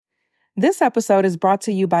This episode is brought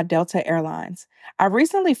to you by Delta Airlines. I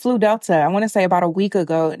recently flew Delta, I want to say about a week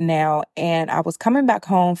ago now, and I was coming back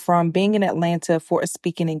home from being in Atlanta for a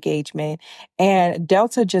speaking engagement, and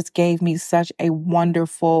Delta just gave me such a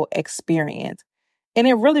wonderful experience. And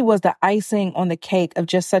it really was the icing on the cake of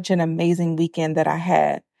just such an amazing weekend that I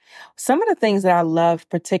had. Some of the things that I loved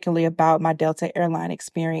particularly about my Delta airline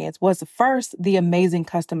experience was first, the amazing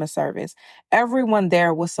customer service. Everyone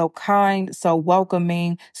there was so kind, so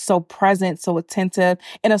welcoming, so present, so attentive.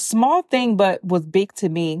 And a small thing, but was big to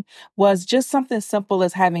me, was just something simple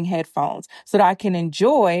as having headphones so that I can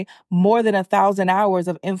enjoy more than 1,000 hours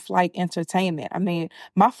of in-flight entertainment. I mean,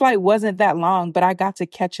 my flight wasn't that long, but I got to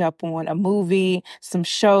catch up on a movie, some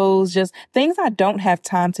shows, just things I don't have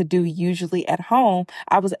time to do usually at home.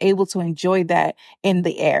 I was able to enjoy that in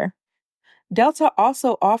the air. Delta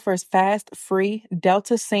also offers fast, free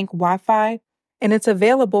Delta Sync Wi-Fi, and it's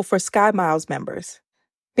available for SkyMiles members.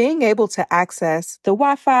 Being able to access the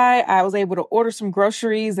Wi-Fi, I was able to order some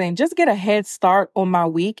groceries and just get a head start on my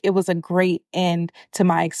week. It was a great end to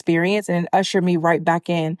my experience and it ushered me right back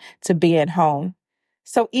in to being home.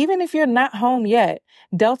 So even if you're not home yet,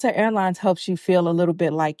 Delta Airlines helps you feel a little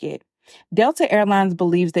bit like it. Delta Airlines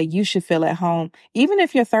believes that you should feel at home, even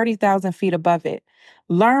if you're 30,000 feet above it.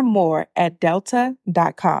 Learn more at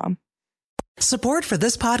delta.com. Support for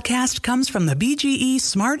this podcast comes from the BGE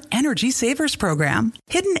Smart Energy Savers Program.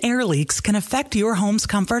 Hidden air leaks can affect your home's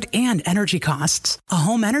comfort and energy costs. A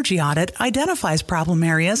home energy audit identifies problem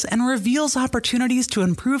areas and reveals opportunities to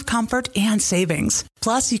improve comfort and savings.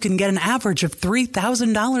 Plus, you can get an average of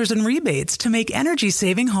 $3,000 in rebates to make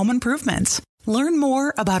energy-saving home improvements. Learn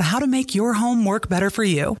more about how to make your home work better for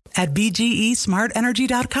you at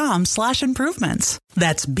bgesmartenergy.com/improvements.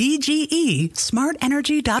 That's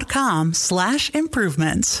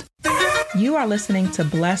bgesmartenergy.com/improvements. You are listening to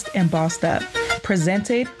Blessed and Bossed Up,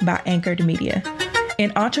 presented by Anchored Media,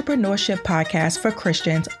 an entrepreneurship podcast for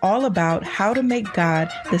Christians all about how to make God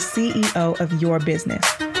the CEO of your business.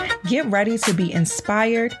 Get ready to be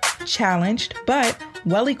inspired, challenged, but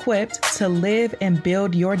well-equipped to live and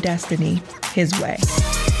build your destiny His way.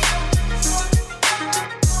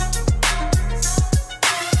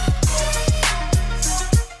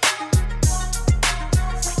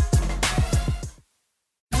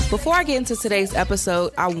 Before I get into today's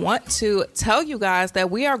episode, I want to tell you guys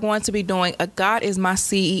that we are going to be doing a God is My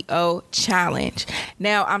CEO challenge.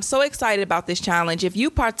 Now, I'm so excited about this challenge. If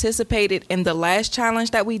you participated in the last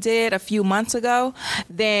challenge that we did a few months ago,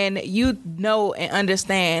 then you know and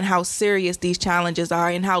understand how serious these challenges are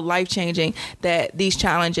and how life-changing that these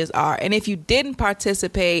challenges are. And if you didn't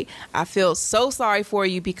participate, I feel so sorry for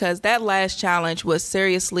you because that last challenge was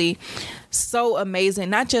seriously so amazing,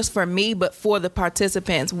 not just for me, but for the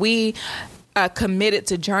participants. We committed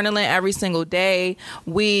to journaling every single day.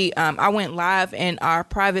 I went live in our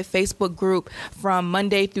private Facebook group from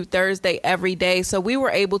Monday through Thursday every day. So we were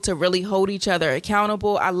able to really hold each other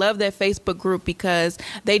accountable. I love that Facebook group because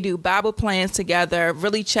they do Bible plans together,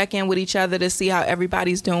 really check in with each other to see how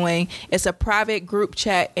everybody's doing. It's a private group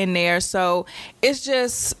chat in there. So it's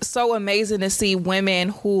just so amazing to see women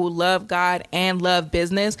who love God and love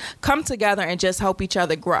business come together and just help each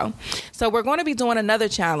other grow. So we're going to be doing another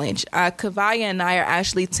challenge. Kavaya and I are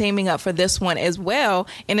actually teaming up for this one as well,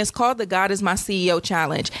 and it's called the God is My CEO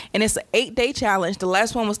challenge, and it's an 8-day challenge. The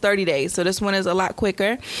last one was 30 days, so this one is a lot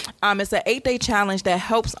quicker. It's an 8-day challenge that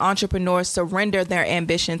helps entrepreneurs surrender their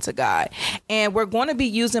ambition to God, and we're going to be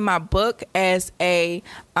using my book as a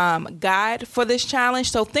guide for this challenge.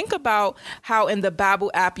 So think about how in the Bible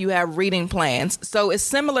app you have reading plans. So it's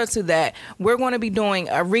similar to that. We're going to be doing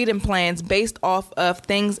reading plans based off of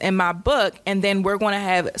things in my book, and then we're going to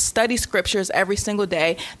have study scriptures every single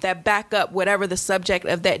day that back up whatever the subject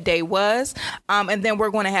of that day was. And then we're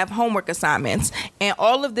going to have homework assignments. And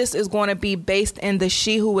all of this is going to be based in the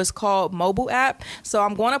She Who Is Called mobile app. So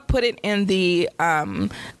I'm going to put it in the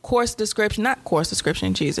course description, not course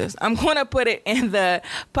description, Jesus. I'm going to put it in the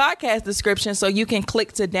podcast description so you can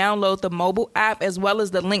click to download the mobile app as well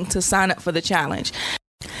as the link to sign up for the challenge.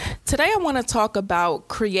 Today, I want to talk about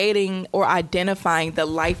creating or identifying the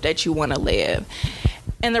life that you want to live.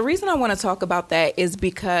 And the reason I want to talk about that is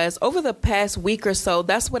because over the past week or so,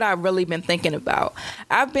 that's what I've really been thinking about.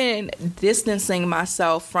 I've been distancing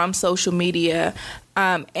myself from social media,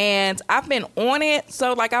 and I've been on it.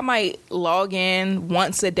 So like I might log in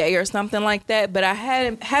once a day or something like that, but I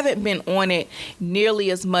haven't been on it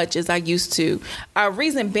nearly as much as I used to.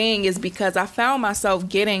 Reason being is because I found myself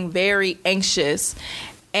getting very anxious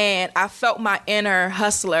and I felt my inner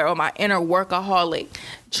hustler or my inner workaholic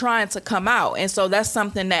trying to come out. And so that's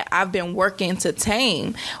something that I've been working to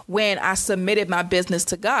tame when I submitted my business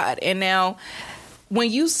to God. And now, when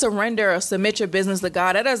you surrender or submit your business to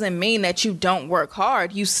God, that doesn't mean that you don't work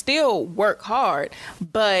hard. You still work hard,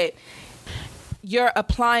 but you're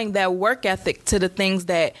applying that work ethic to the things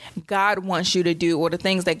that God wants you to do or the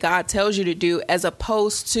things that God tells you to do, as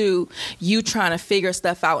opposed to you trying to figure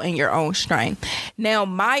stuff out in your own strength. Now,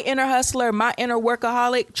 my inner hustler, my inner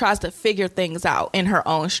workaholic tries to figure things out in her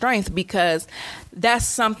own strength, because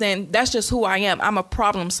that's just who I am. I'm a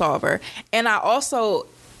problem solver. And I also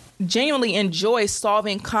genuinely enjoy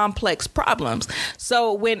solving complex problems.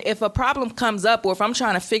 So if a problem comes up, or if I'm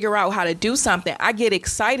trying to figure out how to do something, I get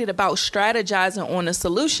excited about strategizing on a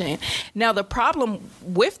solution. Now, the problem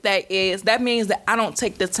with that means that I don't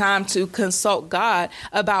take the time to consult God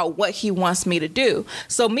about what he wants me to do.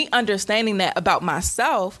 So me understanding that about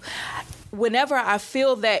myself, whenever I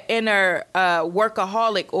feel that inner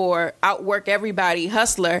workaholic or outwork everybody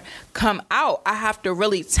hustler come out, I have to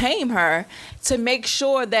really tame her to make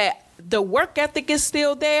sure that the work ethic is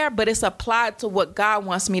still there, but it's applied to what God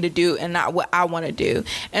wants me to do and not what I want to do.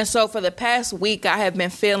 And so for the past week, I have been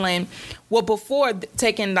feeling, before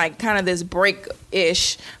taking kind of this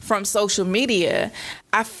break-ish from social media,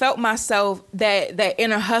 I felt myself that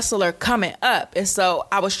inner hustler coming up. And so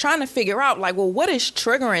I was trying to figure out what is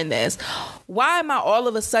triggering this? Why am I all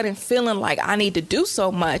of a sudden feeling like I need to do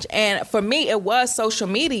so much? And for me, it was social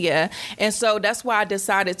media. And so that's why I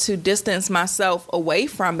decided to distance myself away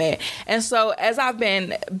from it. And so as I've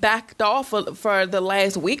been backed off for the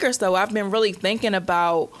last week or so, I've been really thinking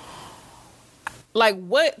about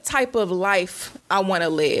what type of life I want to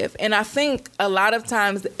live. And I think a lot of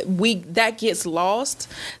times that gets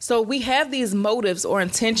lost. So we have these motives or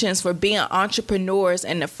intentions for being entrepreneurs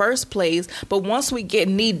in the first place. But once we get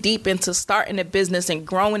knee deep into starting a business and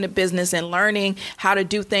growing the business and learning how to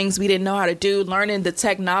do things we didn't know how to do, learning the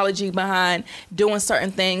technology behind doing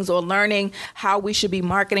certain things, or learning how we should be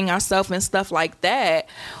marketing ourselves and stuff like that,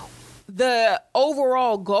 the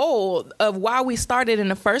overall goal of why we started in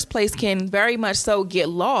the first place can very much so get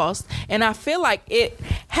lost. And I feel like it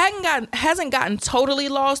hasn't gotten totally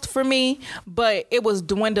lost for me, but it was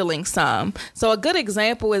dwindling some. So a good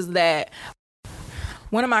example is that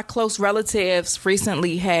one of my close relatives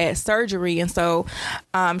recently had surgery, and so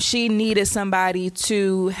she needed somebody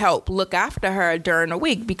to help look after her during the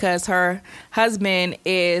week because her husband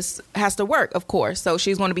has to work, of course. So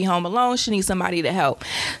she's going to be home alone. She needs somebody to help.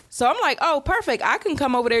 So I'm like, oh, perfect. I can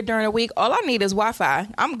come over there during the week. All I need is Wi-Fi.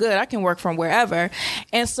 I'm good. I can work from wherever.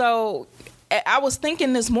 And so I was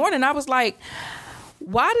thinking this morning, I was like,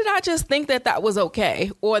 why did I just think that was okay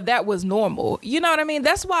or that was normal? You know what I mean?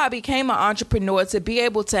 That's why I became an entrepreneur, to be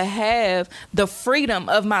able to have the freedom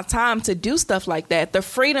of my time to do stuff like that, the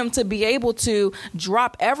freedom to be able to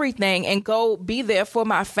drop everything and go be there for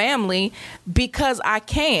my family because I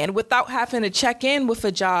can, without having to check in with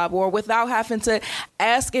a job or without having to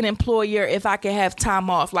ask an employer if I can have time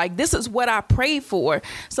off. This is what I prayed for.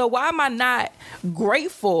 So why am I not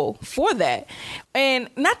grateful for that? And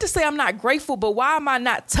not to say I'm not grateful, but why am I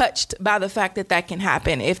not touched by the fact that can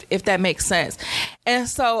happen, if that makes sense? And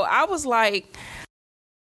so I was like,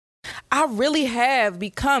 I really have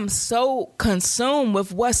become so consumed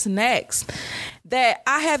with what's next that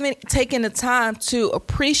I haven't taken the time to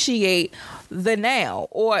appreciate the now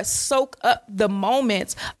or soak up the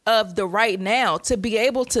moments of the right now, to be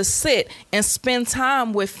able to sit and spend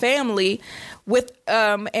time with family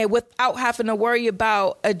and without having to worry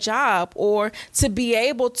about a job, or to be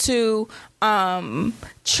able to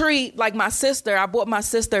treat my sister. I bought my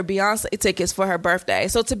sister Beyonce tickets for her birthday.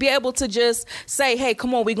 So to be able to just say, hey,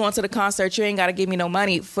 come on, we going to the concert. You ain't got to give me no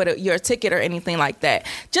money for your ticket or anything like that.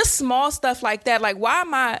 Just small stuff like that.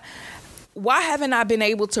 Why haven't I been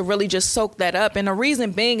able to really just soak that up? And the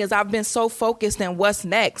reason being is I've been so focused on what's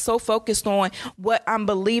next, so focused on what I'm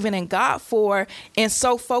believing in God for, and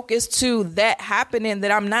so focused to that happening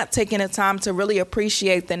that I'm not taking the time to really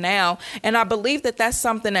appreciate the now. And I believe that that's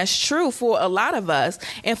something that's true for a lot of us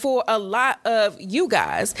and for a lot of you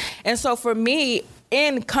guys. And so for me,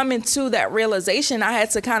 in coming to that realization, I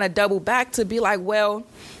had to kind of double back to be like, well,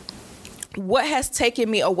 what has taken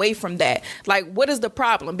me away from that? What is the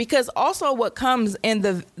problem? Because also what comes in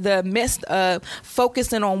the midst of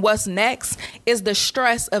focusing on what's next is the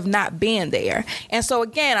stress of not being there. And so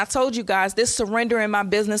again, I told you guys, this surrendering my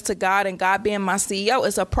business to God and God being my CEO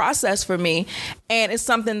is a process for me. And it's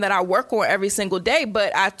something that I work on every single day,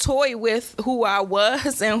 but I toy with who I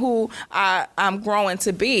was and who I'm growing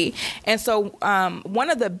to be. And so one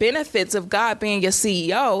of the benefits of God being your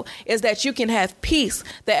CEO is that you can have peace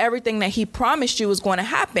that everything that he promised you is going to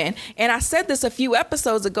happen. And I said this a few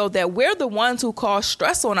episodes ago, that we're the ones who cause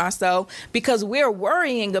stress on ourselves because we're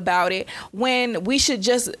worrying about it, when we should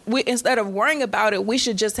instead of worrying about it, we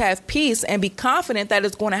should just have peace and be confident that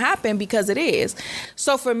it's going to happen, because it is.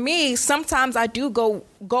 So for me, sometimes I do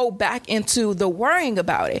go back into the worrying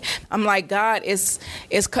about it. I'm like, God, it's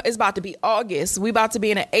about to be August. We about to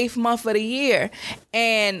be in the 8th month of the year,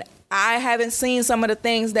 and I haven't seen some of the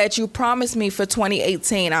things that you promised me for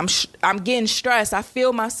 2018. I'm getting stressed. I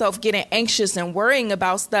feel myself getting anxious and worrying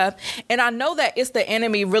about stuff. And I know that it's the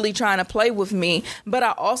enemy really trying to play with me, but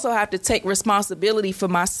I also have to take responsibility for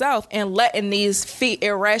myself and letting these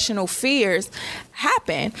irrational fears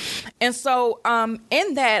happen. And so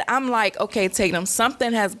in that, I'm like, okay, Tatum,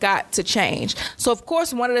 something has got to change. So of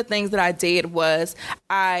course, one of the things that I did was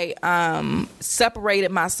I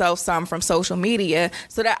separated myself some from social media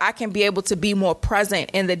so that I can be able to be more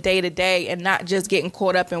present in the day-to-day and not just getting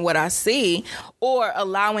caught up in what I see or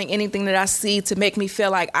allowing anything that I see to make me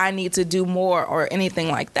feel like I need to do more or anything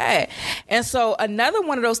like that. And so another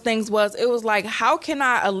one of those things was, it was like, how can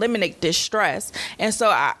I eliminate this stress? And so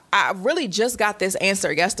I really just got this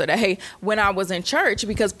answer yesterday when I was in church,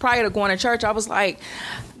 because prior to going to church, I was like,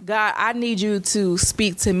 God, I need you to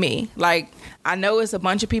speak to me. Like, I know it's a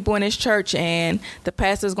bunch of people in this church and the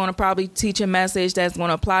pastor's going to probably teach a message that's going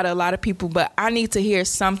to apply to a lot of people, but I need to hear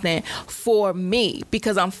something for me,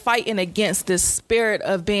 because I'm fighting against this spirit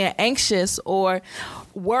of being anxious or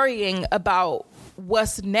worrying about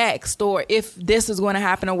what's next or if this is going to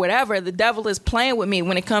happen or whatever. The devil is playing with me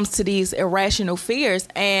when it comes to these irrational fears,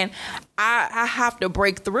 and I have to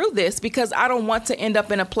break through this, because I don't want to end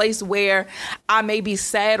up in a place where I may be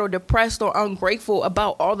sad or depressed or ungrateful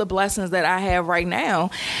about all the blessings that I have right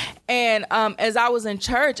now. And as I was in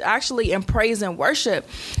church, actually in praise and worship,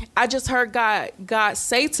 I just heard God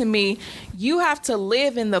say to me, you have to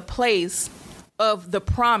live in the place of the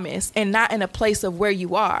promise and not in a place of where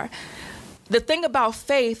you are. The thing about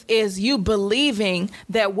faith is you believing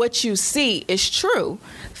that what you see is true.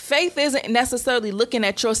 Faith isn't necessarily looking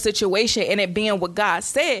at your situation and it being what God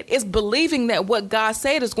said. It's believing that what God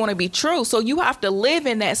said is going to be true. So you have to live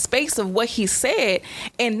in that space of what he said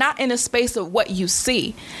and not in a space of what you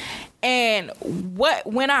see. And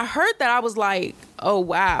when I heard that, I was like, oh,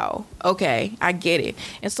 wow. Okay, I get it.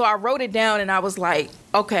 And so I wrote it down and I was like,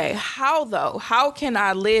 okay, how though? How can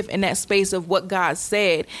I live in that space of what God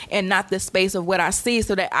said and not the space of what I see,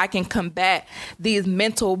 so that I can combat these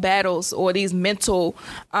mental battles or these mental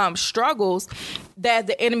struggles that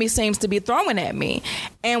the enemy seems to be throwing at me?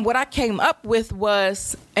 And what I came up with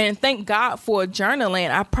was, and thank God for journaling.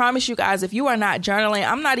 I promise you guys, if you are not journaling,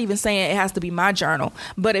 I'm not even saying it has to be my journal,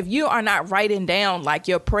 but if you are not writing down like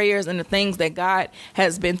your prayers and the things that God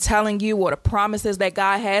has been telling you or the promises that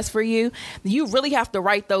God has for you, you really have to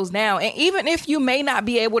write those down. And even if you may not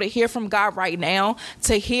be able to hear from God right now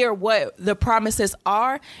to hear what the promises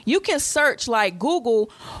are, you can search, like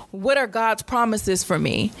Google, what are God's promises for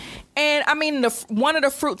me? And I mean, one of the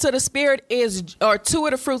fruits of the Spirit or two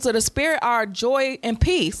of the fruits of the Spirit are joy and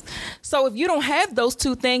peace. So if you don't have those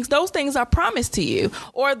two things, those things are promised to you.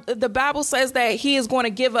 Or the Bible says that he is going to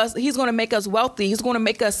give us, he's going to make us wealthy. He's going to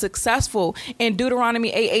make us successful in Deuteronomy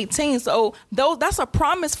 8:18. So that's a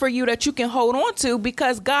promise for you that you can hold on to,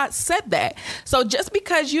 because God said that. So just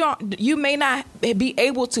because you may not be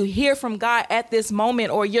able to hear from God at this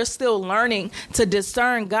moment, or you're still learning to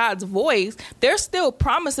discern God's voice, there's still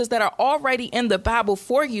promises that are already in the Bible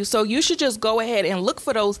for you. So you should just go ahead and look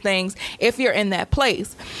for those things if you're in that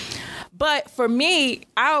place. But for me,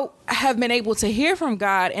 I have been able to hear from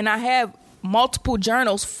God, and I have multiple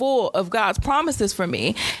journals full of God's promises for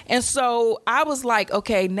me. And so I was like,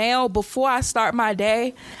 okay, now before I start my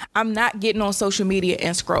day, I'm not getting on social media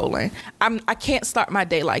and scrolling. I can't start my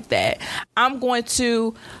day like that. I'm going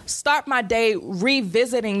to start my day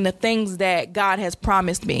revisiting the things that God has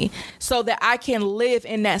promised me so that I can live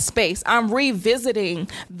in that space. I'm revisiting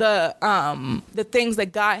the things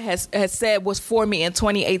that God has said was for me in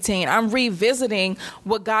 2018. I'm revisiting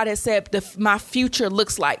what God has said my future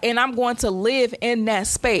looks like. And I'm going to live in that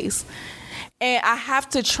space. And I have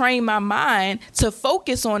to train my mind to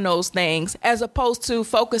focus on those things as opposed to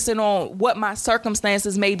focusing on what my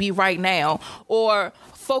circumstances may be right now, or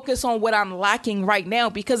focus on what I'm lacking right now,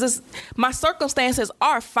 because my circumstances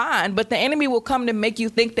are fine, but the enemy will come to make you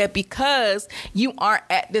think that because you aren't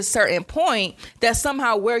at this certain point, that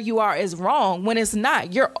somehow where you are is wrong, when it's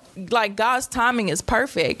not. You're like, God's timing is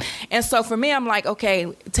perfect. And so for me, I'm like, okay,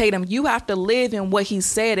 Tatum, you have to live in what he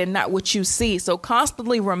said and not what you see. So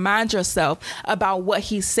constantly remind yourself about what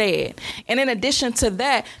he said. And in addition to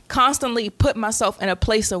that, constantly put myself in a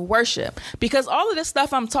place of worship, because all of this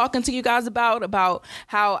stuff I'm talking to you guys about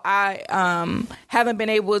how I haven't been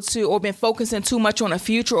able to, or been focusing too much on the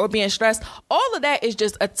future, or being stressed, all of that is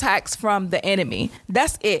just attacks from the enemy.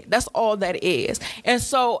 That's it. That's all that is. And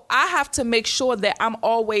so I have to make sure that I'm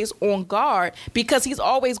always on guard, because he's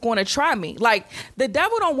always going to try me. Like, the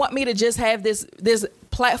devil don't want me to just have this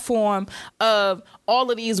platform of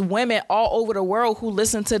all of these women all over the world who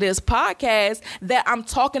listen to this podcast that I'm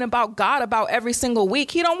talking about God about every single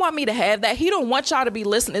week. He don't want me to have that. He don't want y'all to be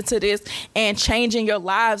listening to this and changing your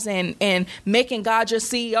lives and making God your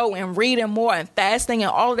CEO and reading more and fasting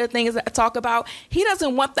and all of the things that I talk about. He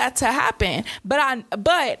doesn't want that to happen.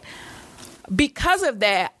 But because of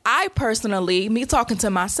that, I personally, me talking to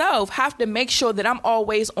myself, have to make sure that I'm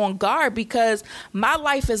always on guard, because my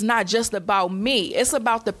life is not just about me. It's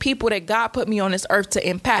about the people that God put me on this earth to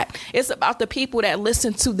impact. It's about the people that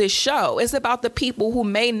listen to this show. It's about the people who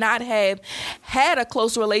may not have had a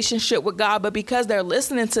close relationship with God, but because they're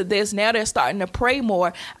listening to this, now they're starting to pray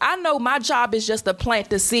more. I know my job is just to plant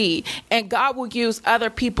the seed, and God will use other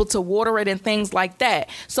people to water it and things like that.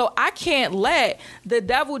 So I can't let the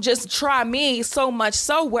devil just try me so much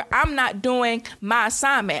so where I'm not doing my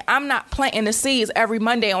assignment. I'm not planting the seeds every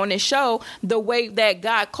Monday on this show the way that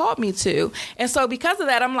God called me to. And so because of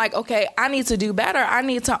that, I'm like, okay, I need to do better. I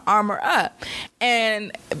need to armor up.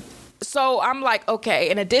 And so I'm like, okay,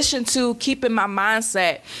 in addition to keeping my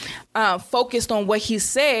mindset focused on what he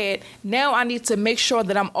said, now I need to make sure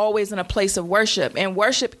that I'm always in a place of worship. And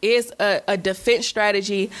worship is a defense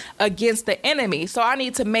strategy against the enemy. So I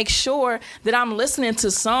need to make sure that I'm listening to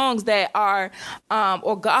songs that are,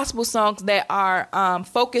 or gospel songs that are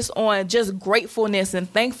focused on just gratefulness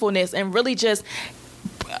and thankfulness, and really just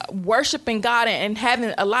worshiping God and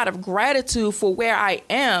having a lot of gratitude for where I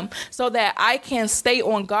am, so that I can stay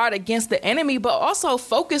on guard against the enemy, but also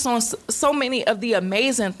focus on so many of the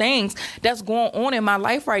amazing things that's going on in my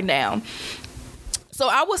life right now. So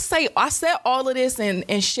I would say I said all of this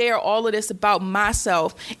and share all of this about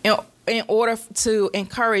myself in order to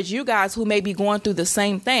encourage you guys who may be going through the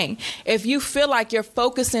same thing. If you feel like you're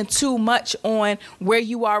focusing too much on where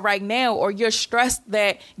you are right now, or you're stressed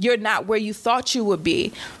that you're not where you thought you would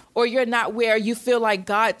be, or you're not where you feel like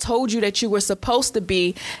God told you that you were supposed to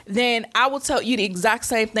be, then I will tell you the exact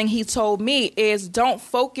same thing he told me, is don't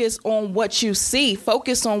focus on what you see,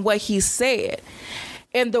 focus on what he said.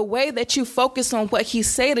 And the way that you focus on what he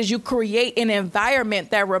said is you create an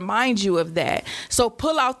environment that reminds you of that. So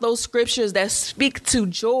pull out those scriptures that speak to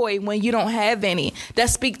joy when you don't have any, that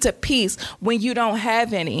speak to peace when you don't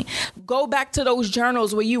have any. Go back to those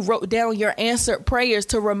journals where you wrote down your answered prayers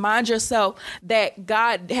to remind yourself that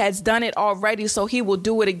God has done it already, so he will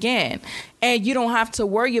do it again. And you don't have to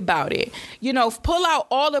worry about it. You know, pull out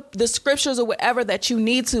all of the scriptures or whatever that you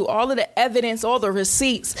need to, all of the evidence, all the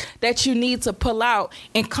receipts that you need to pull out,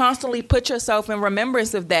 and constantly put yourself in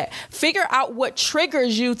remembrance of that. Figure out what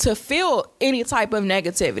triggers you to feel any type of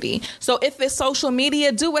negativity. So if it's social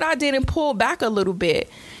media, do what I did and pull back a little bit,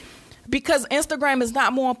 because Instagram is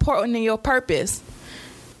not more important than your purpose.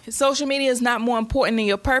 Social media is not more important than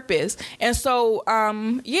your purpose. And so,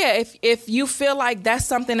 if you feel like that's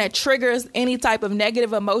something that triggers any type of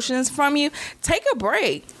negative emotions from you, take a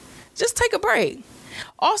break. Just take a break.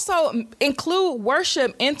 Also, include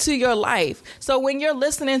worship into your life. So when you're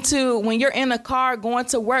when you're in a car going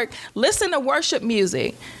to work, listen to worship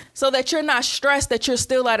music, so that you're not stressed that you're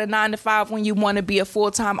still at a 9-to-5 when you want to be a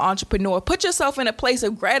full-time entrepreneur. Put yourself in a place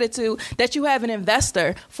of gratitude that you have an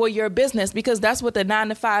investor for your business, because that's what the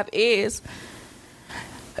 9-to-5 is.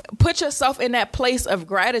 Put yourself in that place of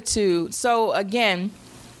gratitude. So again,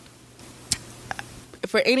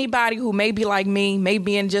 for anybody who may be like me, may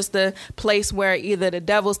be in just a place where either the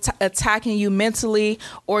devil's attacking you mentally,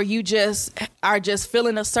 or you just are just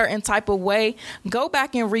feeling a certain type of way, go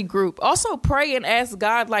back and regroup. Also pray and ask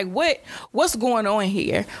God, like, what's going on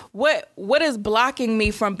here? What is blocking me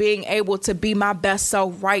from being able to be my best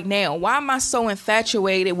self right now? Why am I so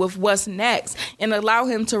infatuated with what's next? And allow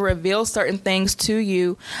him to reveal certain things to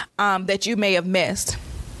you that you may have missed.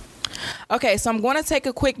 Okay, so I'm going to take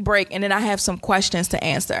a quick break, and then I have some questions to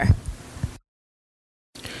answer.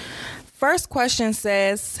 First question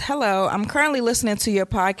says, hello, I'm currently listening to your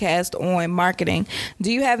podcast on marketing.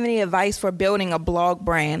 Do you have any advice for building a blog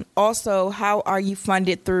brand? Also, how are you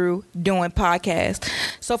funded through doing podcasts?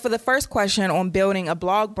 So for the first question on building a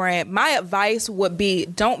blog brand, my advice would be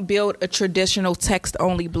don't build a traditional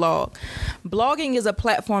text-only blog. Blogging is a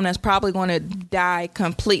platform that's probably going to die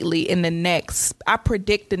completely in I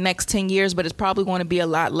predict the next 10 years, but it's probably going to be a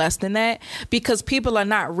lot less than that because people are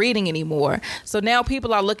not reading anymore. So now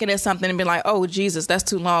people are looking at something and be like, oh, Jesus, that's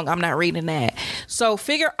too long. I'm not reading that. So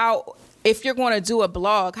figure out, if you're going to do a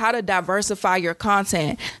blog, how to diversify your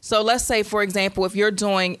content. So let's say, for example, if you're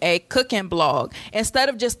doing a cooking blog, instead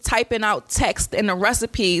of just typing out text in the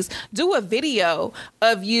recipes, do a video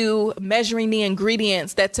of you measuring the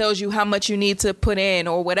ingredients that tells you how much you need to put in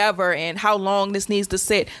or whatever and how long this needs to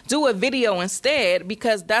sit. Do a video instead,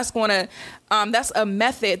 because that's going to that's a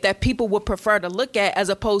method that people would prefer to look at as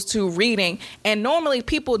opposed to reading. And normally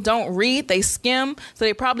people don't read, they skim, so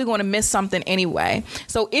they're probably going to miss something anyway.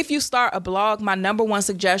 So if you start a blog, my number one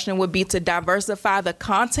suggestion would be to diversify the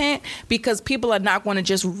content because people are not going to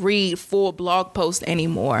just read full blog posts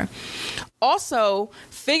anymore. Also,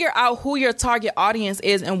 figure out who your target audience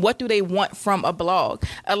is and what do they want from a blog.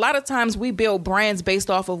 A lot of times we build brands based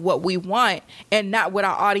off of what we want and not what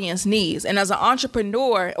our audience needs. And as an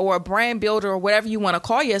entrepreneur or a brand builder or whatever you want to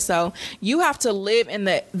call yourself, you have to live in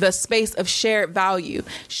the space of shared value.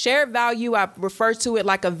 Shared value, I refer to it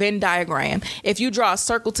like a Venn diagram. If you draw a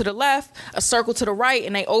circle to the left, a circle to the right,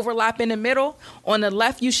 and they overlap in the middle, on the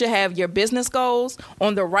left you should have your business goals.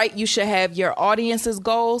 On the right you should have your audience's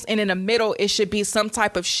goals. And in the middle it should be some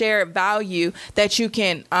type of shared value that you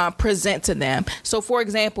can present to them. So for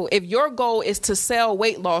example, if your goal is to sell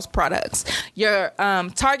weight loss products, your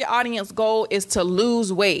target audience goal is to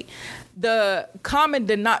lose weight. The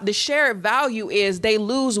shared value is they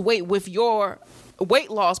lose weight with your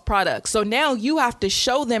weight loss products. So now you have to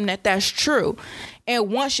show them that that's true.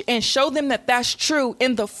 And show them that that's true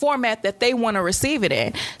in the format that they want to receive it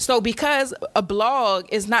in. So because a blog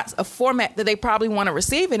is not a format that they probably want to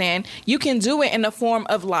receive it in, you can do it in the form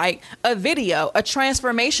of like a video, a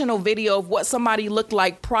transformational video of what somebody looked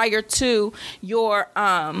like prior to your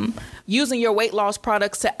using your weight loss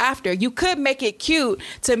products to after. You could make it cute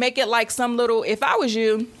to make it like some little, if I was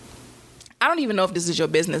you, I don't even know if this is your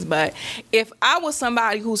business, but if I was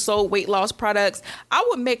somebody who sold weight loss products, I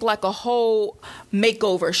would make like a whole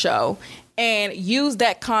makeover show and use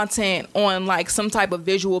that content on like some type of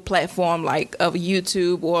visual platform like of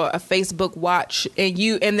YouTube or a Facebook watch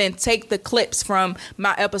and then take the clips from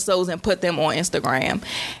my episodes and put them on Instagram.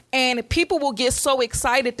 And people will get so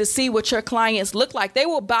excited to see what your clients look like. They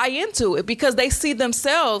will buy into it because they see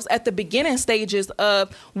themselves at the beginning stages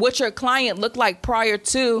of what your client looked like prior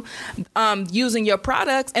to using your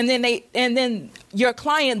products. And then your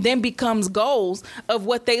client then becomes goals of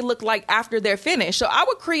what they look like after they're finished. So I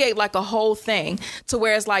would create like a whole thing to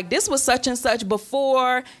where it's like, this was such and such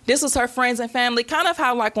before, this was her friends and family, kind of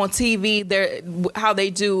how like on TV, how they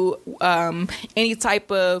do any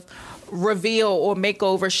type of reveal or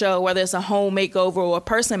makeover show, whether it's a home makeover or a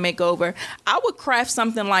person makeover. I would craft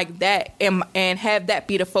something like that and have that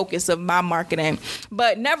be the focus of my marketing.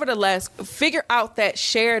 But nevertheless, figure out that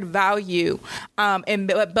shared value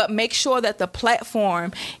but make sure that the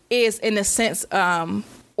platform is in the sense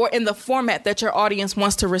or in the format that your audience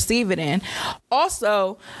wants to receive it in.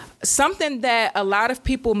 Also, something that a lot of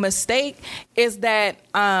people mistake is that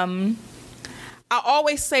I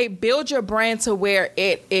always say build your brand to where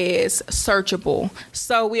it is searchable.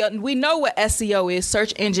 So we know what SEO is,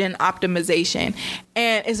 search engine optimization.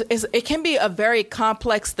 And it can be a very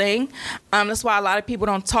complex thing. That's why a lot of people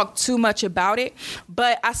don't talk too much about it.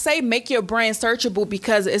 But I say make your brand searchable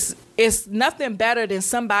because it's nothing better than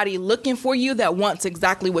somebody looking for you that wants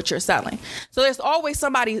exactly what you're selling. So there's always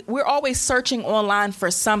we're always searching online for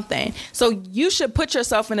something. So you should put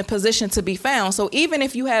yourself in a position to be found. So even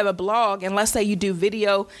if you have a blog and let's say you do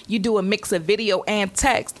video, you do a mix of video and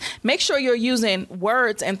text, make sure you're using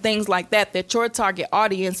words and things like that your target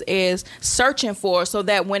audience is searching for so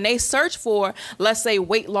that when they search for, let's say,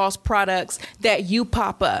 weight loss products, that you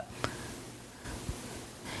pop up.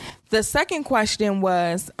 The second question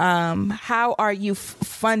was, how are you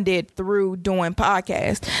funded through doing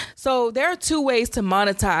podcasts? So there are two ways to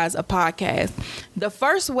monetize a podcast. The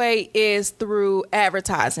first way is through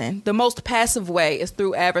advertising. The most passive way is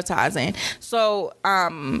through advertising. So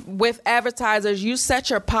with advertisers, you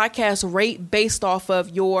set your podcast rate based off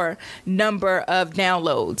of your number of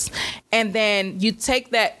downloads. And then you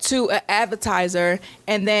take that to an advertiser,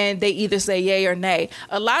 and then they either say yay or nay.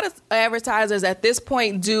 A lot of advertisers at this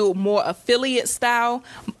point do more affiliate style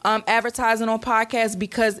advertising on podcasts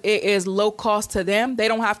because it is low cost to them. They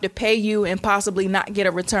don't have to pay you and possibly not get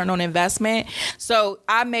a return on investment. So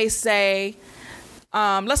I may say,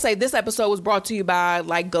 let's say this episode was brought to you by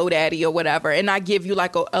like GoDaddy or whatever, and I give you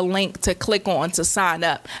like a link to click on to sign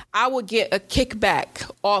up. I will get a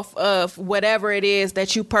kickback off of whatever it is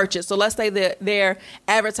that you purchase. So let's say that their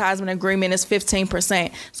advertisement agreement is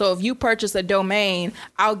 15%. So if you purchase a domain,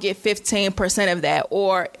 I'll get 15% of that.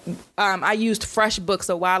 Or I used FreshBooks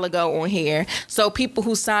a while ago on here. So people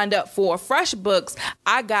who signed up for FreshBooks,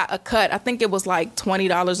 I got a cut. I think it was like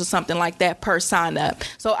 $20 or something like that per sign up.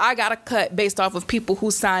 So I got a cut based off of people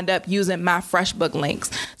who signed up using my FreshBook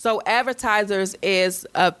links. So advertisers is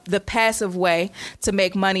the passive way to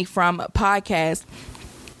make money from podcasts.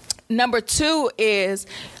 Number two is,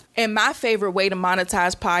 and my favorite way to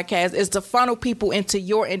monetize podcasts is to funnel people into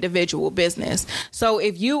your individual business. So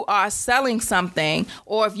if you are selling something,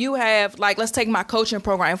 or if you have, like, let's take my coaching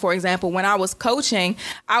program, for example. When I was coaching,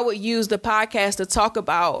 I would use the podcast to talk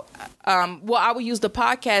about, I would use the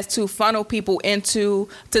podcast to funnel people into,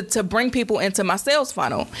 to bring people into my sales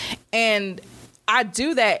funnel. And I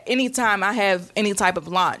do that anytime I have any type of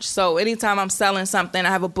launch. So anytime I'm selling something, I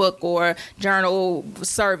have a book or journal,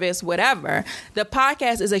 service, whatever. The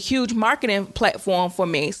podcast is a huge marketing platform for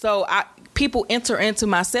me. So people enter into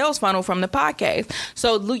my sales funnel from the podcast.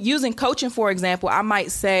 So using coaching, for example, I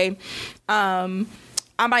might say, I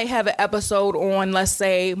might have an episode on, let's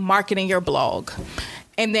say, marketing your blog.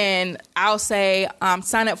 And then I'll say,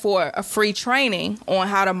 sign up for a free training on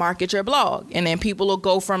how to market your blog. And then people will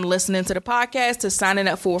go from listening to the podcast to signing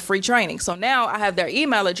up for a free training. So now I have their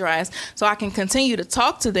email address, so I can continue to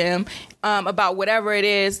talk to them about whatever it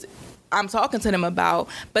is I'm talking to them about.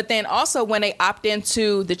 But then also when they opt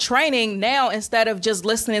into the training, now instead of just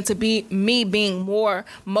listening to me being more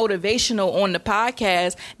motivational on the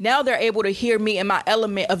podcast, now they're able to hear me in my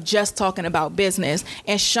element of just talking about business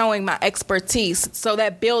and showing my expertise. So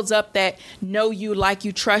that builds up that know you, like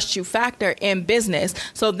you, trust you factor in business.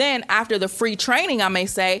 So then after the free training, I may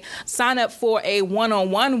say, sign up for a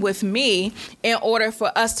one-on-one with me in order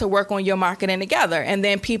for us to work on your marketing together. And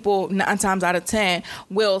then people 9 times out of 10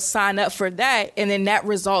 will sign up for that, and then that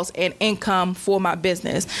results in income for my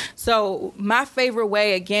business. So my favorite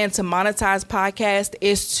way, again, to monetize podcast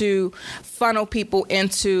is to funnel people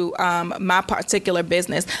into my particular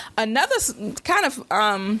business. Another kind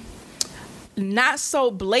of not so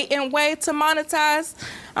blatant way to monetize,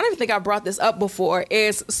 I don't even think I brought this up before,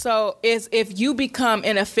 is if you become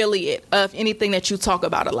an affiliate of anything that you talk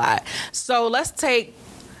about a lot. So let's take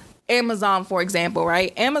Amazon, for example,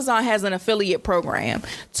 right? Amazon has an affiliate program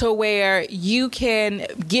to where you can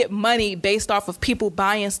get money based off of people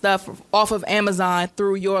buying stuff off of Amazon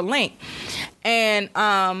through your link. And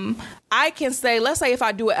I can say, let's say if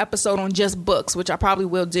I do an episode on just books, which I probably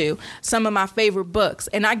will do, some of my favorite books,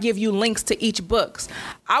 and I give you links to each book,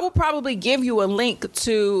 I will probably give you a link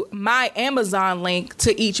to my Amazon link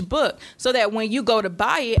to each book so that when you go to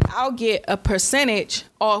buy it, I'll get a percentage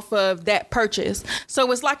off of that purchase.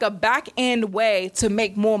 So it's like a back end way to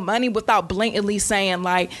make more money without blatantly saying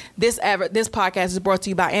like this podcast is brought to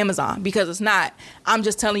you by Amazon, because it's not. I'm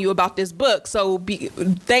just telling you about this book. So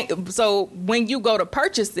when you go to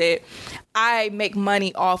purchase it, I make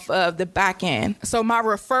money off of the back end. So my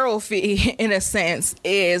referral fee, in a sense,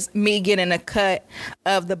 is me getting a cut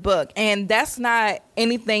of the book. And that's not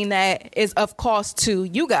anything that is of cost to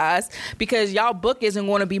you guys, because y'all book isn't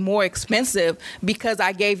going to be more expensive because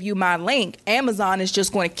I gave you my link. Amazon is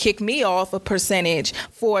just going to kick me off a percentage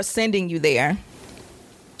for sending you there.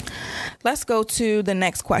 Let's go to the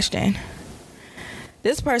next question.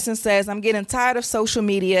 This person says, I'm getting tired of social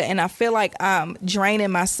media and I feel like I'm draining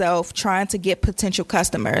myself trying to get potential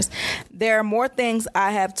customers. There are more things I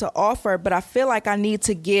have to offer, but I feel like I need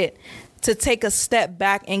to take a step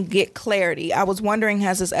back and get clarity. I was wondering,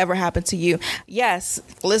 has this ever happened to you? Yes.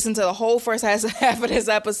 Listen to the whole first half of this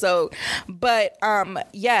episode. But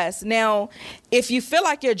yes. Now, if you feel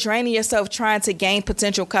like you're draining yourself trying to gain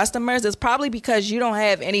potential customers, it's probably because you don't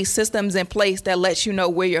have any systems in place that lets you know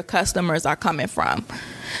where your customers are coming from.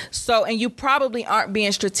 So, and you probably aren't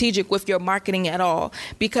being strategic with your marketing at all,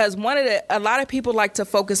 because a lot of people like to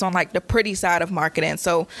focus on like the pretty side of marketing.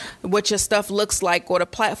 So what your stuff looks like, or the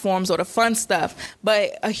platforms, or the fun stuff.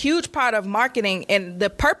 But a huge part of marketing, and the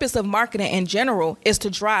purpose of marketing in general, is to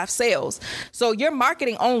drive sales. So your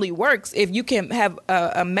marketing only works if you can have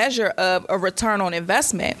a measure of a return on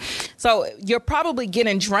investment. So you're probably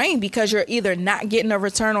getting drained because you're either not getting a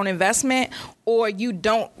return on investment, or you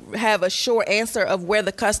don't have a sure answer of where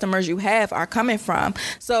the customers you have are coming from.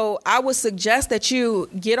 So I would suggest that you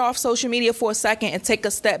get off social media for a second and take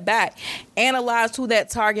a step back, analyze who that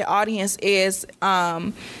target audience is,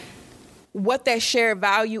 what that shared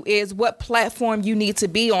value is, what platform you need to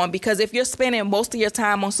be on. Because if you're spending most of your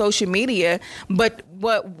time on social media, but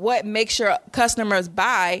what makes your customers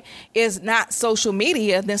buy is not social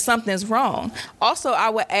media, then something's wrong. Also, I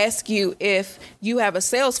would ask you if you have a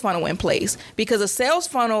sales funnel in place, because a sales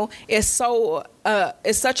funnel is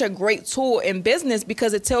such a great tool in business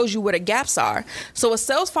because it tells you where the gaps are. So a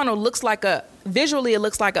sales funnel visually, it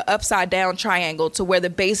looks like an upside down triangle, to where the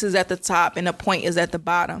base is at the top and the point is at the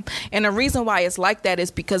bottom. And the reason why it's like that is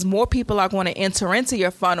because more people are going to enter into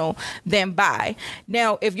your funnel than buy.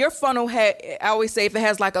 Now, if your funnel I always say, if it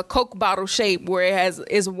has like a Coke bottle shape where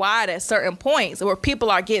is wide at certain points, where people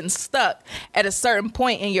are getting stuck at a certain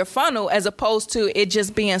point in your funnel, as opposed to it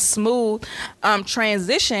just being smooth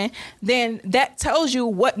transition, then that tells you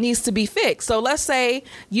what needs to be fixed. So let's say,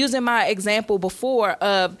 using my example before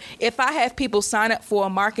of, if I have people sign up for a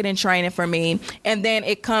marketing training for me, and then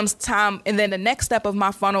it comes time, and then the next step of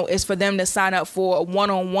my funnel is for them to sign up for a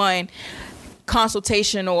one-on-one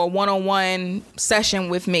consultation or a one-on-one session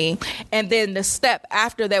with me. And then the step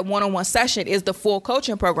after that one-on-one session is the full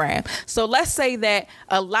coaching program. So let's say that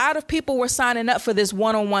a lot of people were signing up for this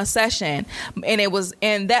one-on-one session,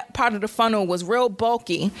 and that part of the funnel was real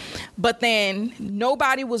bulky, but then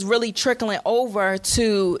nobody was really trickling over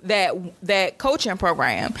to that coaching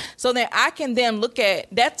program. So then I can then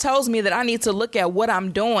that tells me that I need to look at what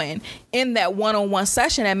I'm doing in that one-on-one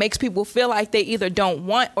session that makes people feel like they either don't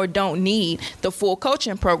want or don't need the full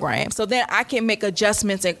coaching program. So then I can make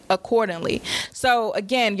adjustments accordingly. So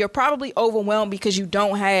again, you're probably overwhelmed because you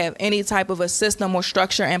don't have any type of a system or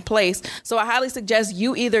structure in place. So I highly suggest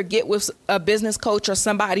you either get with a business coach or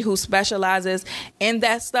somebody who specializes in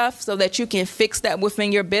that stuff, so that you can fix that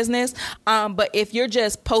within your business. But if you're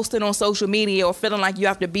just posting on social media or feeling like you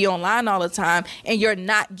have to be online all the time and you're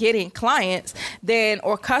not getting clients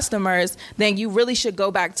or customers, then you really should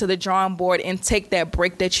go back to the drawing board and take that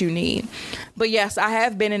break that you need. But yes, I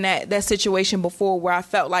have been in that situation before, where I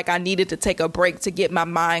felt like I needed to take a break to get my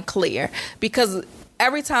mind clear, because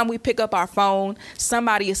every time we pick up our phone,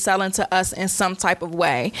 somebody is selling to us in some type of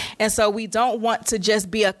way. And so we don't want to just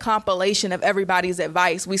be a compilation of everybody's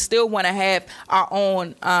advice. We still want to have our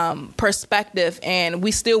own perspective, and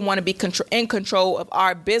we still want to be in control of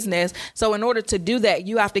our business. So in order to do that,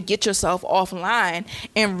 you have to get yourself offline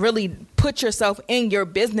and really put yourself in your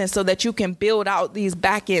business so that you can build out these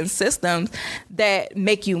back-end systems that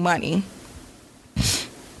make you money.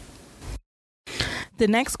 The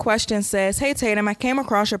next question says, "Hey Tatum, I came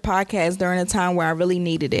across your podcast during a time where I really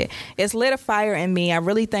needed it. It's lit a fire in me. I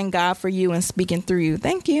really thank God for you and speaking through you.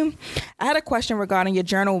 Thank you. I had a question regarding your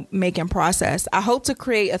journal making process. I hope to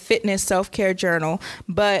create a fitness self-care journal,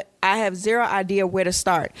 but I have zero idea where to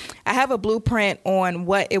start. I have a blueprint on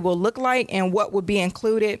what it will look like and what would be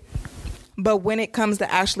included, but when it comes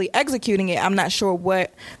to actually executing it, I'm not sure what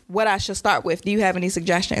I should start with. Do you have any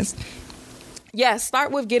suggestions?" Yes,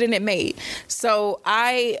 start with getting it made. So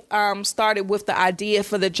I started with the idea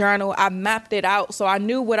for the journal. I mapped it out, so I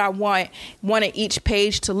knew what I wanted each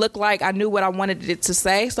page to look like. I knew what I wanted it to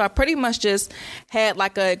say. So I pretty much just had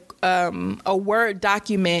like a Word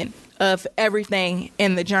document of everything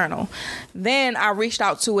in the journal. Then I reached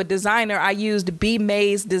out to a designer. I used B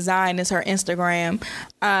Mays Design as her Instagram.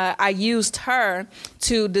 I used her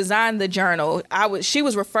to design the journal. She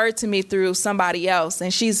was referred to me through somebody else,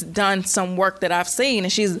 and she's done some work that I've seen,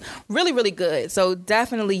 and she's really, really good. So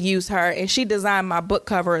definitely use her. And she designed my book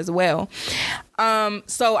cover as well.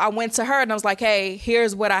 So I went to her and I was like, "Hey,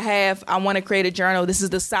 here's what I have. I want to create a journal. This is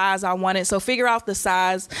the size I wanted." So figure out the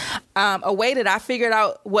size. A way that I figured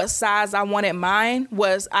out what size I wanted mine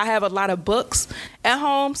was, I have a lot of books at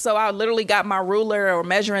home. So I literally got my ruler or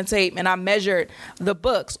measuring tape and I measured the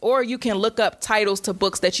books. Or you can look up titles to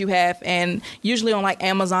books that you have, and usually on like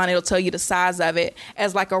Amazon, it'll tell you the size of it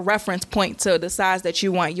as like a reference point to the size that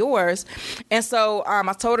you want yours. And so I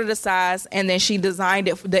told her the size, and then she designed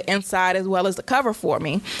it, the inside as well as the cover for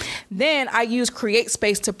me. Then I used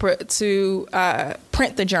CreateSpace to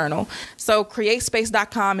print the journal. So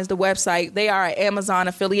createspace.com is the website. They are an Amazon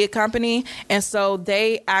affiliate company. And so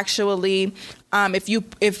they actually,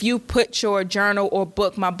 if you put your journal or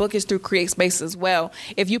book, my book is through CreateSpace as well.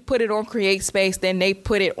 If you put it on CreateSpace, then they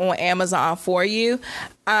put it on Amazon for you.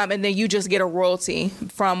 And then you just get a royalty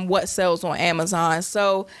from what sells on Amazon.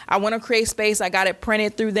 So I went on CreateSpace. I got it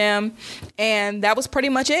printed through them. And that was pretty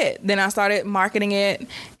much it. Then I started marketing it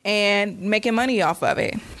and making money off of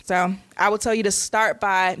it. So I would tell you to start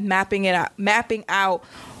by mapping out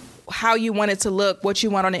how you want it to look, what you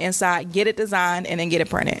want on the inside, get it designed, and then get it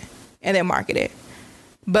printed, and then market it.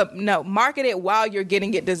 But no, market it while you're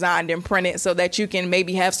getting it designed and printed so that you can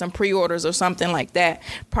maybe have some pre-orders or something like that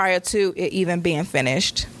prior to it even being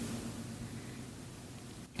finished.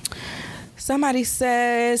 Somebody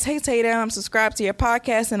says, hey, Tatum, I'm subscribed to your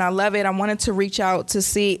podcast and I love it. I wanted to reach out to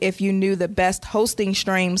see if you knew the best hosting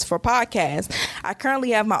streams for podcasts. I currently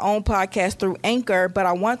have my own podcast through Anchor, but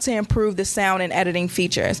I want to improve the sound and editing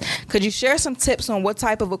features. Could you share some tips on what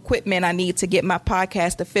type of equipment I need to get my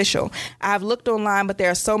podcast official? I've looked online, but there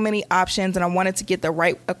are so many options and I wanted to get the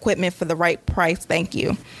right equipment for the right price. Thank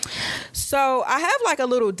you. So I have like a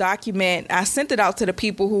little document. I sent it out to the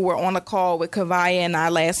people who were on the call with Kavaya and I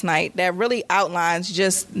last night that really outlines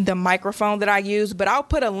just the microphone that I use, but I'll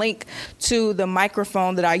put a link to the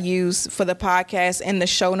microphone that I use for the podcast in the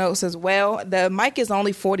show notes as well. The mic is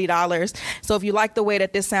only $40. So if you like the way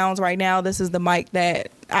that this sounds right now, this is the mic that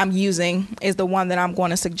I'm using, is the one that I'm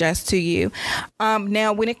going to suggest to you.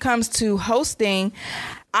 Now, when it comes to hosting,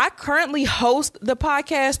 I currently host the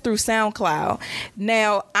podcast through SoundCloud.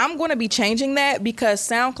 Now, I'm going to be changing that because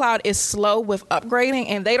SoundCloud is slow with upgrading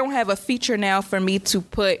and they don't have a feature now for me to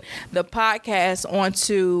put the podcast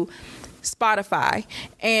onto Spotify.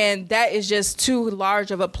 And that is just too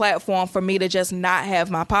large of a platform for me to just not have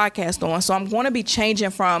my podcast on. So I'm going to be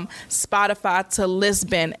changing from Spotify to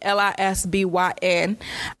Lisbon, Lisbyn.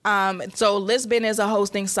 So Lisbon is a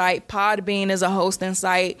hosting site. Podbean is a hosting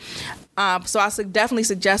site. So I definitely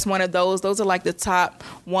suggest one of those. Those are like the top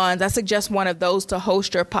ones. I suggest one of those to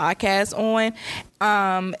host your podcast on.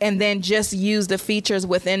 And then just use the features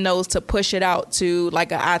within those to push it out to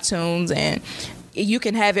like an iTunes, and you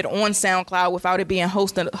can have it on SoundCloud without it being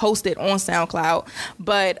hosted on SoundCloud.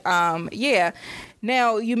 But yeah.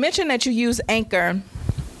 Now, you mentioned that you use Anchor.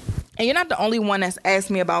 And you're not the only one that's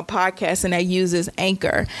asked me about podcasting that uses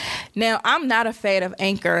Anchor. Now, I'm not a fan of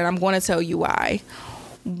Anchor, and I'm going to tell you why.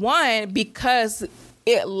 One, because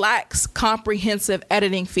it lacks comprehensive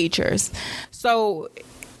editing features. So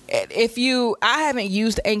I haven't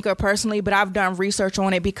used Anchor personally, but I've done research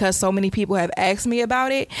on it because so many people have asked me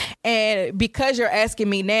about it. And because you're asking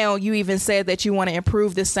me now, you even said that you want to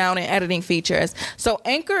improve the sound and editing features. So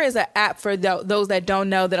Anchor is an app for those that don't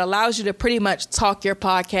know that allows you to pretty much talk your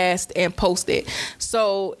podcast and post it.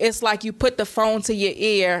 So it's like you put the phone to your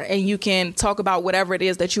ear and you can talk about whatever it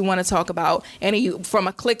is that you want to talk about. And from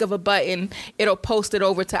a click of a button, it'll post it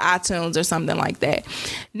over to iTunes or something like that.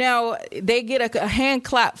 Now, they get a hand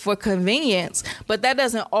clap for convenience, but that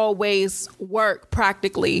doesn't always work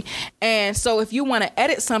practically. And so if you want to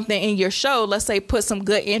edit something in your show, let's say put some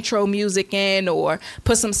good intro music in or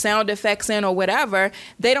put some sound effects in or whatever,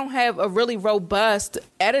 they don't have a really robust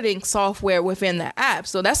editing software within the app.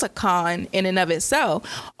 So that's a con in and of itself.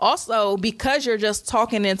 Also, because you're just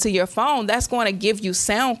talking into your phone, that's going to give you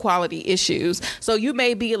sound quality issues. So you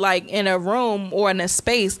may be like in a room or in a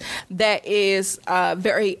space that is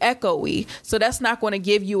very echoey. So that's not going to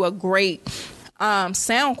give you a great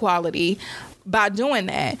sound quality by doing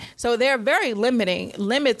that. So they're very limiting on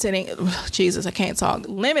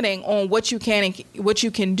what you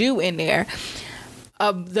can do in there.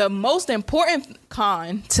 The most important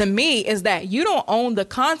con to me is that you don't own the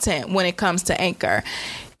content when it comes to Anchor.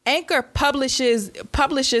 Anchor publishes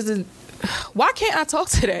why can't I talk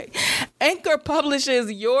today? Anchor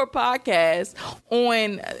publishes your podcast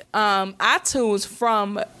on iTunes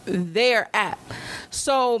from their app.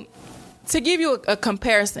 So to give you a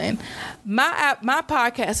comparison, my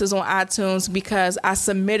podcast is on iTunes because I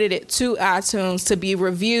submitted it to iTunes to be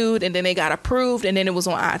reviewed, and then they got approved, and then it was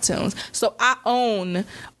on iTunes. So I own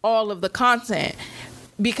all of the content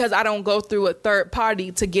because I don't go through a third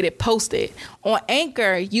party to get it posted. On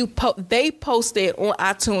Anchor, they post it on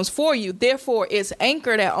iTunes for you. Therefore, it's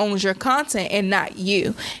Anchor that owns your content and not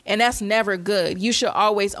you. And that's never good. You should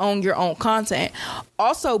always own your own content.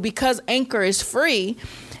 Also, because Anchor is free,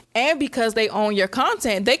 and because they own your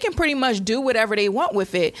content, they can pretty much do whatever they want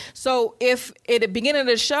with it. So if at the beginning of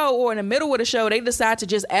the show or in the middle of the show, they decide to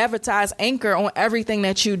just advertise Anchor on everything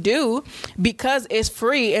that you do because it's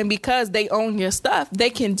free and because they own your stuff, they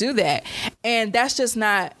can do that. And that's just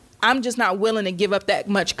not I'm just not willing to give up that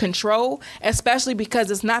much control, especially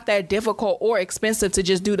because it's not that difficult or expensive to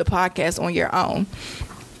just do the podcast on your own.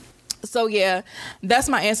 So yeah, that's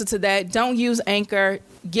my answer to that. Don't use Anchor.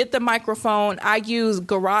 Get the microphone. I use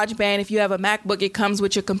GarageBand. If you have a MacBook, it comes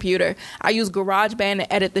with your computer. I use GarageBand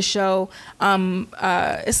to edit the show.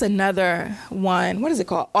 It's another one. What is it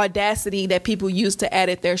called? Audacity, that people use to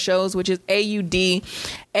edit their shows, which is AUDACITY.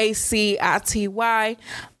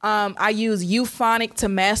 I use Euphonic to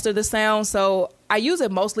master the sound. So I use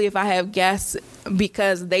it mostly if I have guests,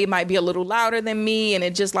 because they might be a little louder than me and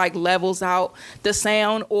it just like levels out the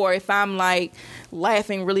sound. Or if I'm like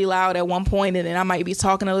laughing really loud at one point and then I might be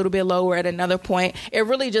talking a little bit lower at another point, it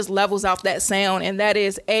really just levels out that sound. And that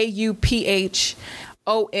is AUPHONIC.com.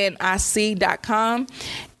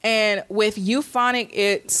 And with Euphonic,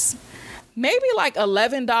 it's maybe like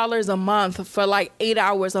 $11 a month for like 8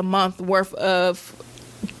 hours a month worth of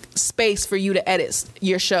space for you to edit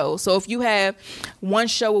your show. So if you have one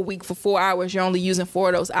show a week for 4 hours, you're only using 4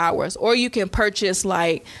 of those hours. Or you can purchase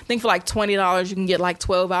like, I think for like $20 you can get like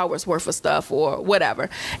 12 hours worth of stuff or whatever.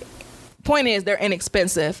 Point is, they're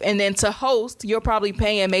inexpensive. And then to host, you're probably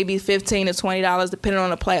paying maybe $15 to $20 depending on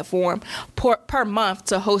the platform per month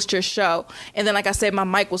to host your show. And then like I said, my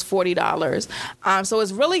mic was $40. So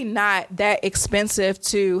it's really not that expensive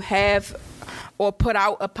to have or put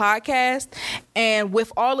out a podcast. And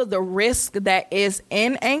with all of the risk that is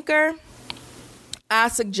in Anchor, I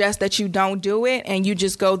suggest that you don't do it and you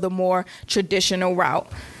just go the more traditional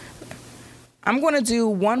route. I'm going to do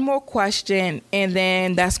one more question and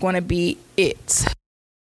then that's going to be it.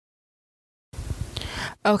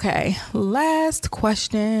 Okay, last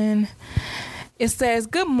question. It says,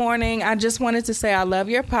 good morning. I just wanted to say I love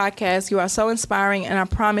your podcast. You are so inspiring. And I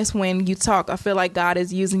promise when you talk, I feel like God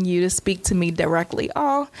is using you to speak to me directly.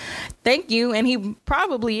 Oh, thank you. And he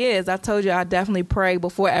probably is. I told you I definitely pray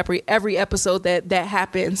before every episode that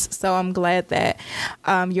happens. So I'm glad that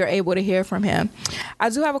you're able to hear from him. I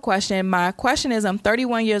do have a question. My question is, I'm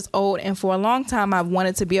 31 years old. And for a long time, I've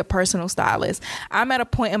wanted to be a personal stylist. I'm at a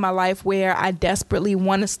point in my life where I desperately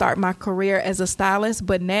want to start my career as a stylist.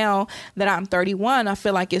 But now that I'm 31, I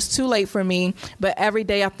feel like it's too late for me. But every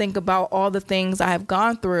day I think about all the things I have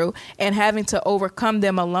gone through and having to overcome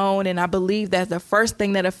them alone. And I believe that the first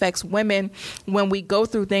thing that affects women when we go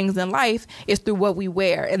through things in life is through what we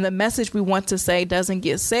wear. And the message we want to say doesn't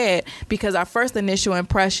get said because our first initial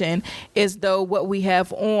impression is though what we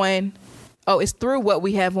have on. It's through what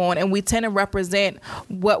we have on, and we tend to represent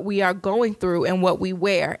what we are going through and what we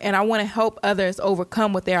wear. And I want to help others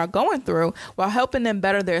overcome what they are going through while helping them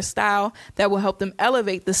better their style that will help them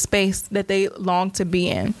elevate the space that they long to be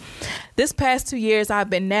in. This past 2 years, I've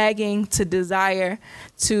been nagging to desire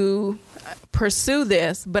to pursue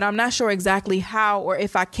this, but I'm not sure exactly how or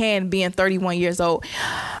if I can, being 31 years old.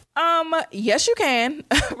 Yes, you can.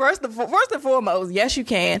 First and foremost, yes, you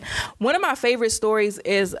can. One of my favorite stories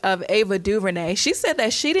is of Ava DuVernay. She said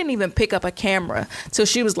that she didn't even pick up a camera till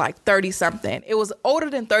she was like 30 something. It was older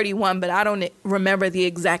than 31, but I don't remember the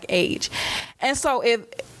exact age. And so if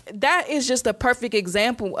that is just a perfect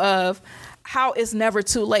example of how it's never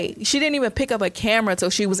too late. She didn't even pick up a camera till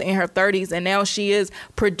she was in her 30s, and now she is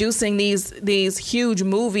producing these huge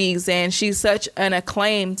movies, and she's such an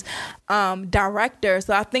acclaimed director.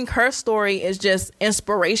 So I think her story is just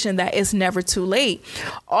inspiration that it's never too late.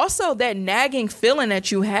 Also, that nagging feeling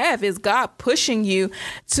that you have is God pushing you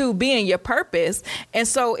to be in your purpose. And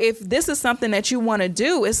so if this is something that you want to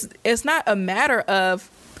do, it's not a matter of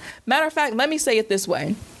fact, let me say it this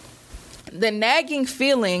way. The nagging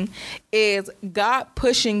feeling is God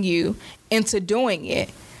pushing you into doing it.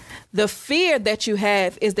 The fear that you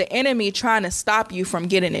have is the enemy trying to stop you from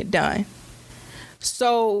getting it done.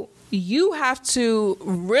 So you have to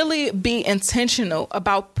really be intentional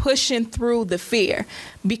about pushing through the fear,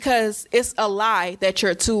 because it's a lie that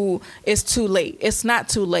it's too late. It's not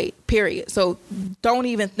too late, period. So don't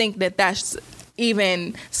even think that that's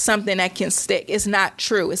even something that can stick. It's not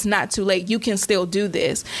true. It's not too late. You can still do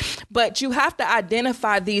this, but you have to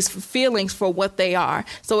identify these feelings for what they are.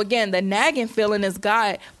 So again, the nagging feeling is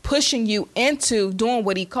God pushing you into doing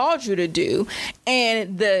what he called you to do.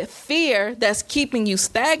 And the fear that's keeping you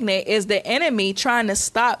stagnant is the enemy trying to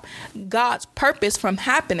stop God's purpose from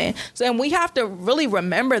happening. So, and we have to really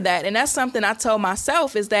remember that. And that's something I told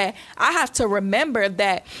myself, is that I have to remember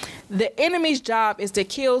that the enemy's job is to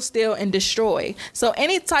kill, steal, and destroy. So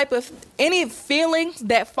any feeling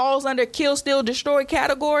that falls under kill, steal, destroy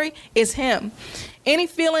category is him. Any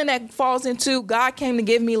feeling that falls into God came to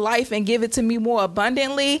give me life and give it to me more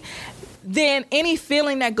abundantly, then any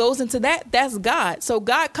feeling that goes into that, that's God. So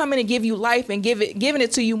God coming to give you life and giving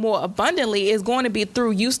it to you more abundantly is going to be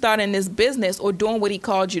through you starting this business or doing what he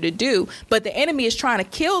called you to do. But the enemy is trying to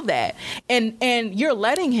kill that, and you're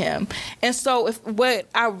letting him. And so what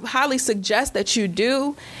I highly suggest that you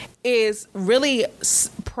do is really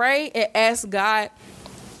pray and ask God.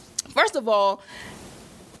 First of all,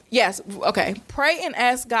 pray and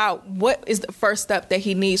ask God what is the first step that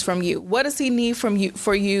he needs from you. What does he need from you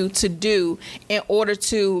for you to do in order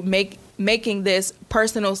to making this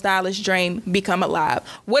personal stylish dream become alive?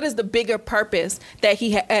 What is the bigger purpose that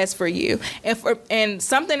he has for you? And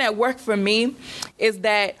something that worked for me is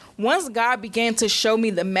that once God began to show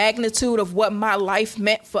me the magnitude of what my life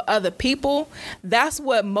meant for other people, that's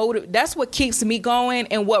what keeps me going,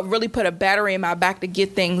 and what really put a battery in my back to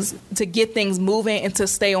get things moving and to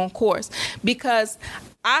stay on course. Because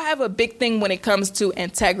I have a big thing when it comes to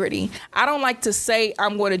integrity. I don't like to say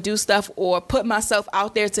I'm going to do stuff or put myself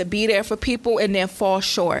out there to be there for people and then fall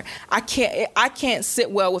short. I can't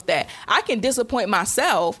sit well with that. I can disappoint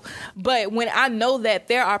myself, but when I know that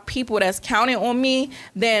there are people that's counting on me,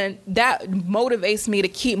 then that motivates me to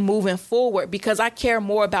keep moving forward, because I care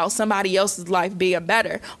more about somebody else's life being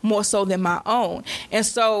better, more so than my own. And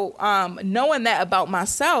so knowing that about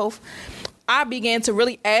myself, I began to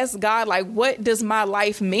really ask God, like, what does my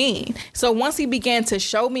life mean? So once he began to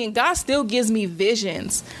show me, and God still gives me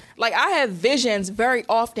visions. Like, I have visions very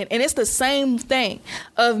often, and it's the same thing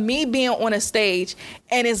of me being on a stage,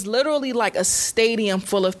 and it's literally like a stadium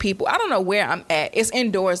full of people. I don't know where I'm at. It's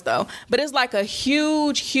indoors though, but it's like a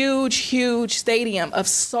huge, huge, huge stadium of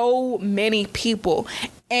so many people.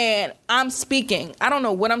 And I'm speaking. I don't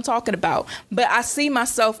know what I'm talking about, but I see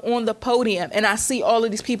myself on the podium, and I see all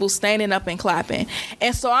of these people standing up and clapping.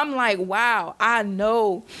 And so I'm like, wow, I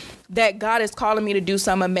know that God is calling me to do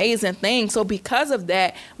some amazing things. So because of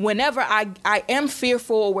that, whenever I am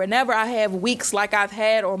fearful, or whenever I have weeks like I've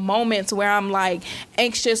had, or moments where I'm like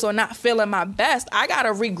anxious or not feeling my best, I got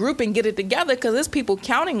to regroup and get it together, because there's people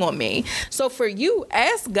counting on me. So for you,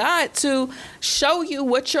 ask God to show you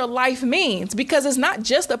what your life means, because it's not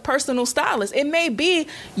just a personal stylist. It may be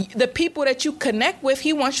the people that you connect with.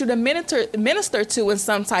 He wants you to minister to in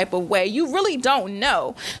some type of way. You really don't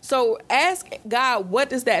know. So ask God, what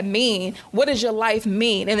does that mean? What does your life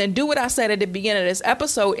mean? And then do what I said at the beginning of this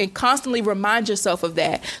episode and constantly remind yourself of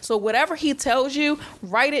that. So whatever he tells you,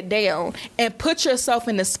 write it down and put yourself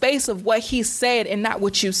in the space of what he said and not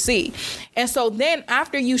what you see. And so then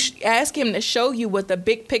after you ask him to show you what the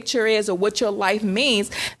big picture is or what your life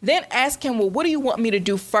means, then ask him, well, what do you want me to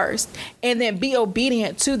do first? And then be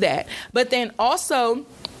obedient to that. But then also,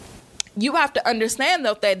 you have to understand,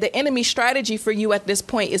 though, that the enemy's strategy for you at this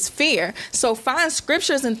point is fear. So find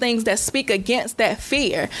scriptures and things that speak against that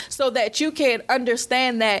fear, so that you can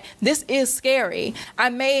understand that this is scary. I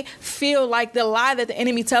may feel like the lie that the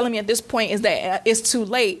enemy telling me at this point is that it's too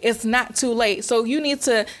late. It's not too late. So you need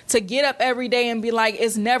to get up every day and be like,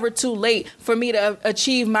 it's never too late for me to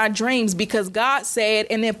achieve my dreams, because God said,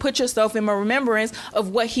 and then put yourself in remembrance of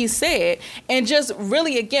what he said. And just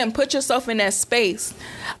really, again, put yourself in that space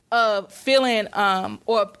of feeling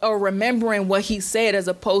or remembering what he said as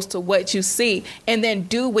opposed to what you see, and then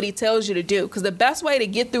do what he tells you to do. Because the best way to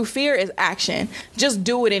get through fear is action. Just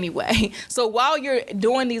do it anyway. So while you're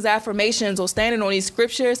doing these affirmations or standing on these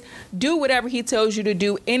scriptures, do whatever he tells you to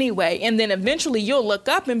do anyway. And then eventually you'll look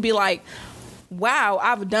up and be like, wow,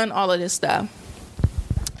 I've done all of this stuff.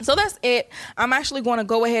 So that's it. I'm actually going to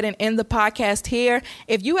go ahead and end the podcast here.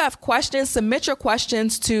 If you have questions, submit your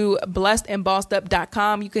questions to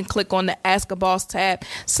blessedandbossedup.com. You can click on the Ask a Boss tab,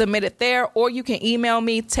 submit it there, or you can email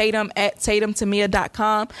me,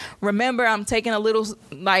 tatum@tatumtamia.com. Remember, I'm taking a little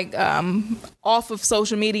off of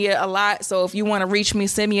social media a lot. So if you want to reach me,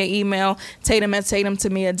 send me an email,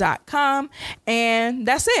 tatum@tatumtamia.com. And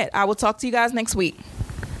that's it. I will talk to you guys next week.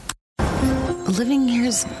 Living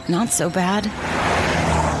here's not so bad.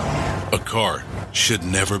 A car should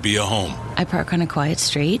never be a home. I park on a quiet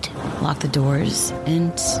street, lock the doors,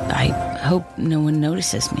 and I hope no one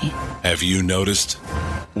notices me. Have you noticed?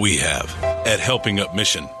 We have. At Helping Up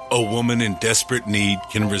Mission, a woman in desperate need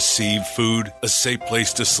can receive food, a safe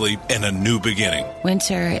place to sleep, and a new beginning.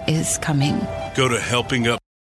 Winter is coming. Go to helpingup